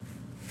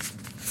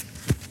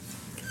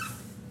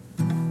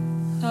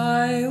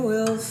I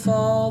will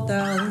fall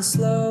down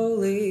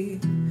slowly,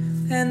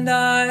 and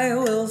I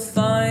will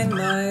find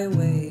my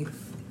way.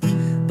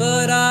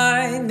 But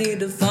I need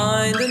to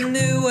find a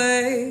new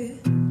way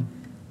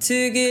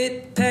to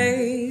get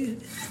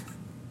paid.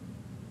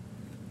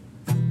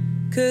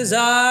 'Cause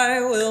I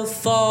will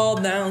fall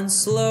down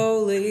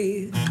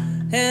slowly,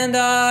 and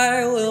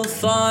I will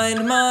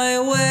find my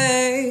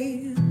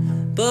way.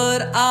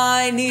 But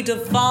I need to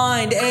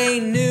find a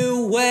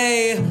new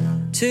way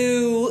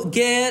to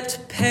get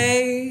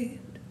paid.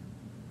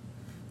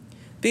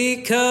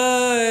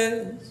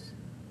 Because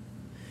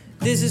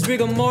this is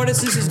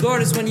Rigamortis, this is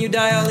Gorgeous. When you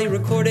die, I'll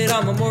record it.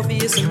 I'm a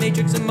Morpheus, a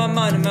matrix in my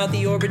mind. I'm out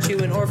the orbit, you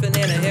an orphan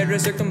and a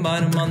hairdresser.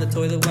 Combine them on the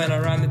toilet when I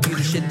rhyme. If you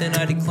the shit, then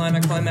I decline.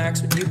 I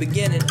climax when you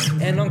beginning.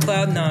 And on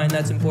cloud 9,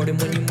 that's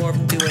important when you morph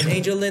into an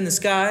angel in the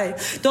sky.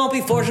 Don't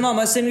be forging all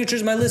my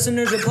signatures, my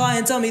listeners reply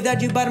and tell me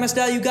that you bite my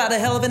style. You got a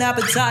hell of an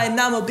appetite,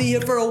 and I'ma be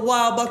here for a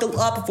while. Buckle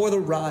up before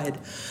the ride.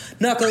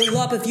 Knuckle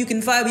up if you can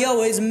fight. We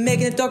always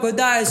making it dark or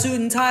die. Suit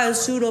and tie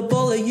is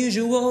suitable, a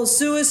usual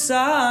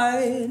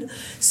suicide.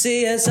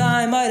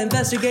 CSI might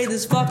investigate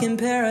this fucking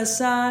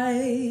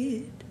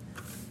parasite.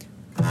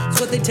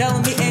 That's what they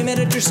telling me, aim it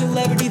at your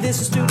celebrity.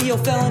 This is studio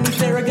felony,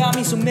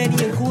 Farragami. So many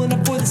and cool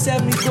enough for the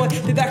 70s, boy.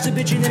 Be back to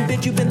bitching and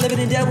bitch, you've been living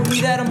in debt with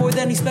me. That I'm more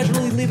than he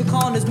specially leave a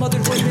call on his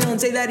mother's voicemail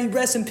and say that he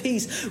rests in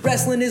peace.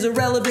 Wrestling is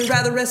irrelevant,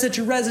 rather rest at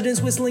your residence,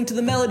 whistling to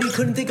the melody.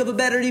 Couldn't think of a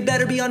better, he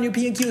better be on your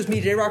P&Q. It's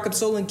me, J-Rock, up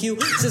Soul and Q.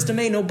 System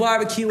ain't no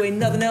barbecue, ain't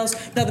nothing else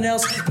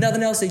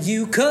that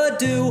you could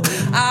do.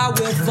 I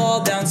will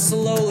fall down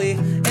slowly,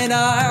 and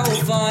I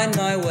will find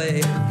my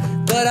way.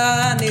 But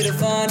I need to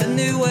find a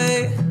new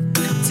way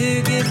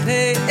to get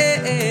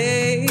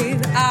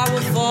paid. I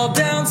will fall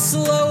down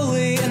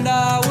slowly, and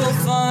I will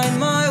find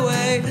my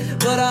way.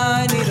 But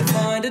I need to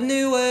find a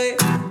new way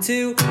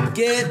to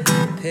get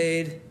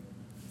paid.